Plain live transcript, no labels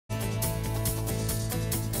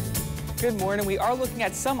Good morning. We are looking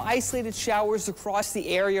at some isolated showers across the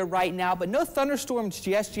area right now, but no thunderstorms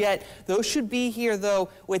just yet. Those should be here, though,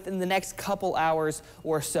 within the next couple hours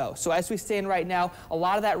or so. So as we stand right now, a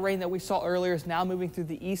lot of that rain that we saw earlier is now moving through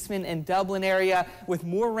the Eastman and Dublin area with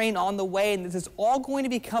more rain on the way, and this is all going to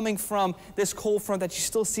be coming from this cold front that you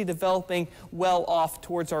still see developing well off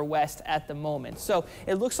towards our west at the moment. So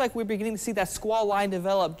it looks like we're beginning to see that squall line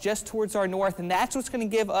develop just towards our north, and that's what's going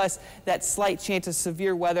to give us that slight chance of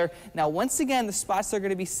severe weather. Now, once again, the spots they're going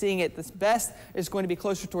to be seeing it the best is going to be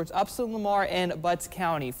closer towards Upson, Lamar, and Butts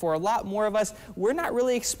County. For a lot more of us, we're not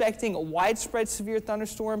really expecting widespread severe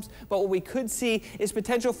thunderstorms, but what we could see is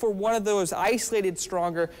potential for one of those isolated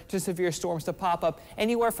stronger to severe storms to pop up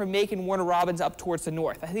anywhere from Macon, Warner Robins up towards the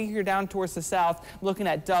north. I think if you're down towards the south, looking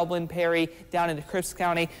at Dublin, Perry, down into Cripps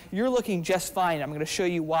County, you're looking just fine. I'm going to show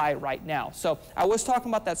you why right now. So I was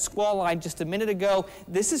talking about that squall line just a minute ago.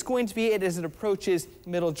 This is going to be it as it approaches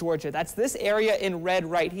middle Georgia. That's this area in red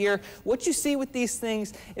right here. What you see with these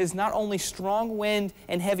things is not only strong wind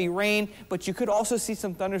and heavy rain, but you could also see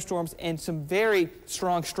some thunderstorms and some very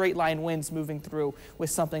strong straight line winds moving through with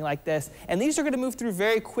something like this. And these are going to move through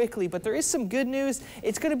very quickly, but there is some good news.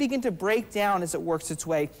 It's going to begin to break down as it works its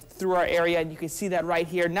way through our area, and you can see that right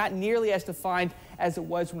here, not nearly as defined as it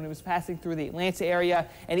was when it was passing through the Atlanta area.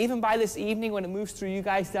 And even by this evening, when it moves through you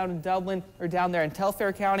guys down in Dublin or down there in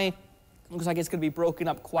Telfair County, looks like it's going to be broken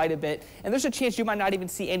up quite a bit, and there's a chance you might not even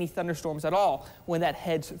see any thunderstorms at all when that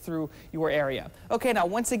heads through your area. Okay, now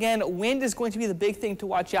once again, wind is going to be the big thing to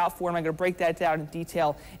watch out for, and I'm going to break that down in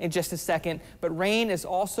detail in just a second. But rain is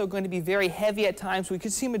also going to be very heavy at times. We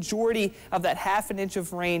could see a majority of that ½ inch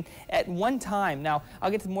of rain at one time. Now,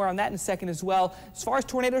 I'll get to more on that in a second as well. As far as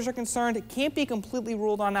tornadoes are concerned, it can't be completely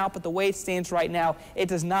ruled on out, but the way it stands right now, it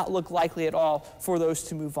does not look likely at all for those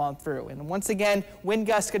to move on through. And once again, wind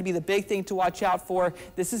gusts going to be the big thing to watch out for.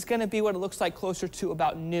 This is going to be what it looks like closer to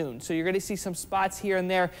about noon. So you're going to see some spots here and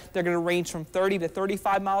there. They're going to range from 30 to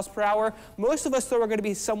 35 miles per hour. Most of us, though, are going to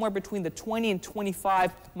be somewhere between the 20 and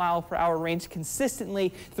 25 mile per hour range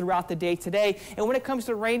consistently throughout the day today. And when it comes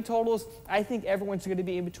to rain totals, I think everyone's going to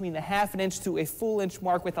be in between the ½ inch to a full inch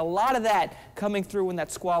mark, with a lot of that coming through when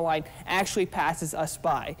that squall line actually passes us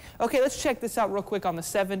by. Okay, let's check this out real quick on the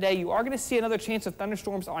 7-day. You are going to see another chance of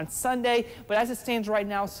thunderstorms on Sunday, but as it stands right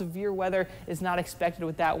now, severe weather is not expected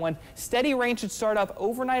with that one. Steady rain should start up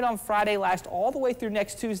overnight on Friday, last all the way through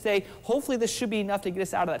next Tuesday. Hopefully this should be enough to get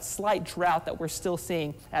us out of that slight drought that we're still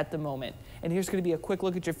seeing at the moment. And here's going to be a quick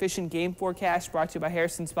look at your fish and game forecast brought to you by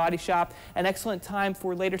Harrison's Body Shop. An excellent time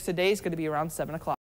for later today is going to be around 7 o'clock.